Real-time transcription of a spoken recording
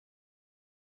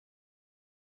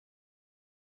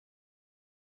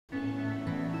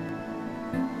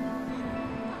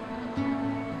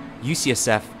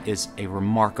UCSF is a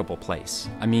remarkable place.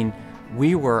 I mean,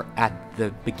 we were at the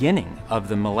beginning of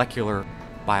the molecular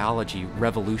biology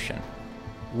revolution.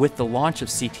 With the launch of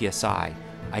CTSI,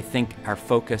 I think our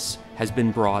focus has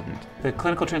been broadened. The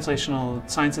Clinical Translational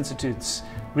Science Institute's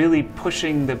really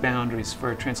pushing the boundaries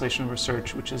for translational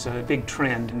research, which is a big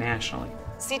trend nationally.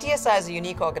 CTSI is a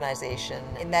unique organization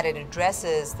in that it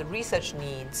addresses the research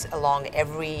needs along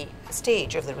every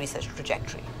stage of the research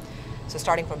trajectory. So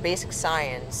starting from basic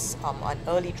science, on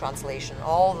early translation,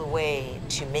 all the way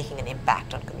to making an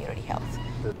impact on community health.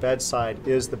 The bedside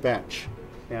is the bench,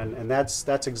 and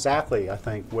that's exactly, I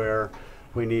think, where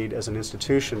we need as an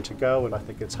institution to go, and I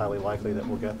think it's highly likely that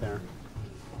we'll get there.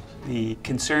 The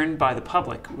concern by the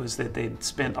public was that they'd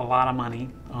spent a lot of money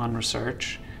on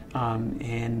research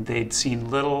and they'd seen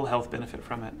little health benefit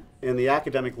from it. In the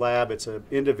academic lab, it's an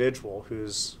individual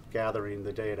who's gathering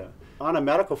the data. On a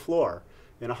medical floor,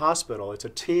 in a hospital, it's a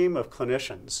team of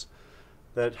clinicians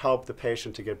that help the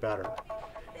patient to get better.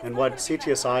 And what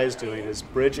CTSI is doing is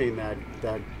bridging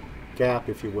that gap,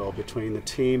 if you will, between the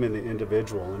team and the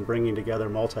individual and bringing together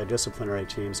multidisciplinary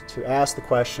teams to ask the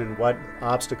question, what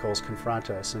obstacles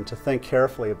confront us, and to think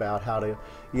carefully about how to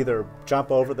either jump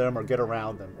over them or get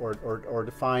around them, or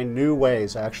to find new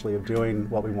ways actually of doing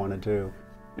what we want to do.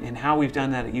 And how we've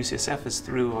done that at UCSF is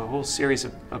through a whole series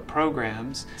of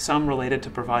programs, some related to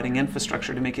providing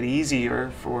infrastructure to make it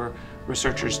easier for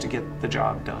researchers to get the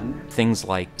job done. Things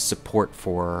like support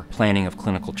for planning of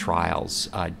clinical trials,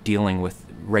 dealing with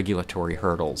regulatory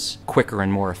hurdles, quicker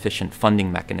and more efficient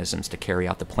funding mechanisms to carry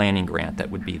out the planning grant that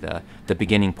would be the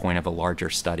beginning point of a larger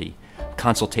study,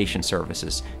 consultation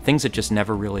services, things that just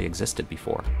never really existed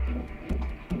before.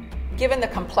 Given the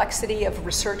complexity of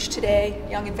research today,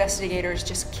 young investigators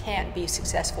just can't be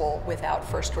successful without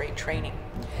first-rate training.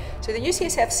 So the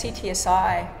UCSF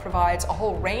CTSI provides a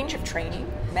whole range of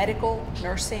training, medical,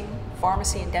 nursing,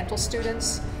 pharmacy and dental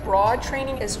students, broad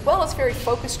training as well as very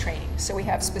focused training. So we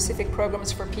have specific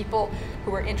programs for people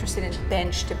who are interested in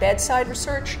bench to bedside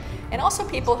research and also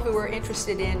people who are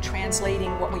interested in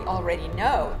translating what we already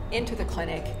know into the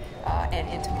clinic and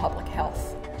into public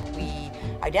health. We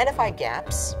identify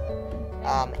gaps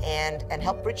and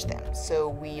help bridge them. So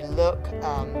we look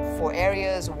for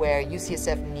areas where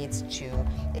UCSF needs to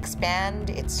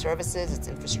expand its services, its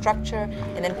infrastructure,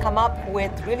 and then come up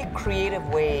with really creative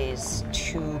ways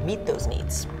to meet those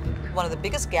needs. One of the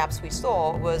biggest gaps we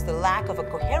saw was the lack of a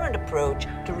coherent approach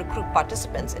to recruit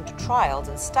participants into trials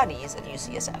and studies at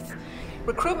UCSF.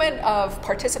 Recruitment of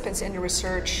participants into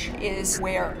research is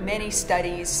where many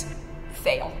studies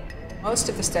fail. Most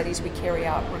of the studies we carry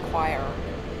out require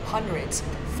hundreds,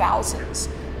 thousands,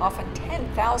 often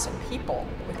 10,000 people,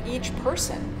 with each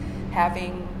person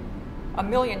having a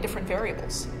million different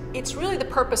variables. It's really the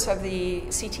purpose of the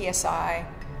CTSI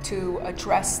to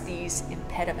address these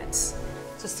impediments.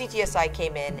 So CTSI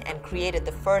came in and created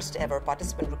the first ever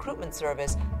participant recruitment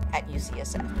service at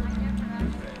UCSF.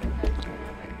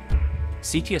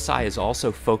 CTSI is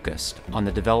also focused on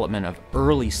the development of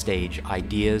early stage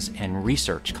ideas and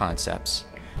research concepts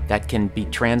that can be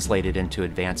translated into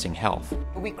advancing health.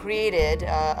 We created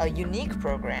a unique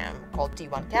program called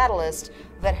T1 Catalyst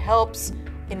that helps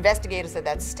investigators at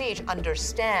that stage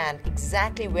understand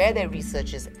exactly where their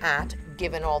research is at,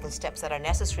 given all the steps that are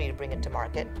necessary to bring it to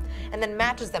market, and then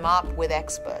matches them up with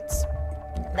experts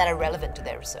that are relevant to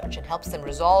their research and helps them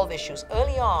resolve issues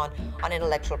early on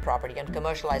intellectual property and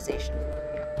commercialization.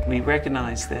 We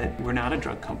recognize that we're not a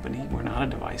drug company, we're not a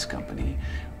device company,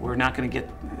 we're not going to get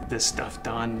this stuff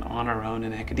done on our own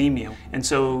in academia. And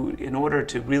so in order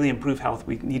to really improve health,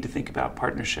 we need to think about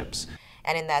partnerships.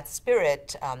 And in that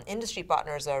spirit, industry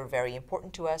partners are very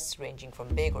important to us, ranging from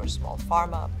big or small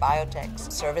pharma,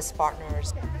 biotechs, service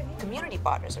partners. Community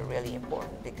partners are really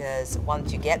important because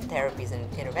once you get therapies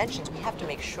and interventions, we have to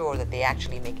make sure that they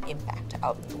actually make impact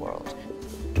out in the world.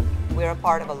 We're a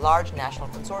part of a large national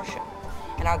consortium,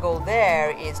 and our goal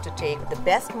there is to take the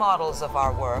best models of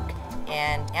our work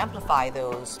and amplify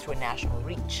those to a national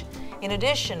reach. In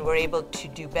addition, we're able to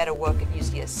do better work at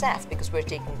UCSF because we're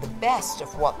taking the best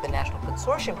of what the National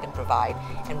Consortium can provide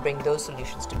and bring those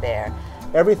solutions to bear.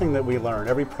 Everything that we learn,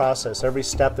 every process, every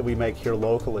step that we make here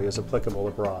locally is applicable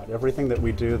abroad. Everything that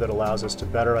we do that allows us to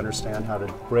better understand how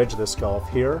to bridge this gulf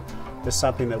here is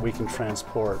something that we can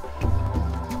transport.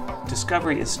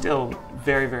 Discovery is still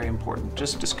very, very important.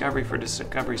 Just discovery for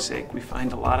discovery's sake. We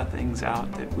find a lot of things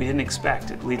out that we didn't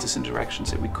expect. It leads us in directions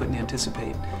that we couldn't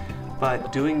anticipate.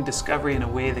 But doing discovery in a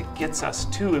way that gets us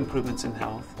to improvements in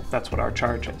health, that's what our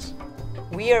charge is.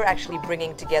 We are actually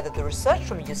bringing together the research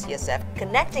from UCSF,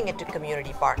 connecting it to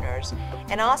community partners,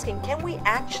 and asking, can we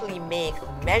actually make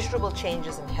measurable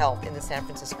changes in health in the San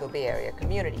Francisco Bay Area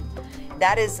community?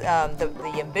 That is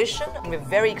the ambition. We're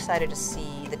very excited to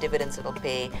see the dividends it'll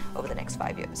pay over the next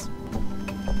 5 years.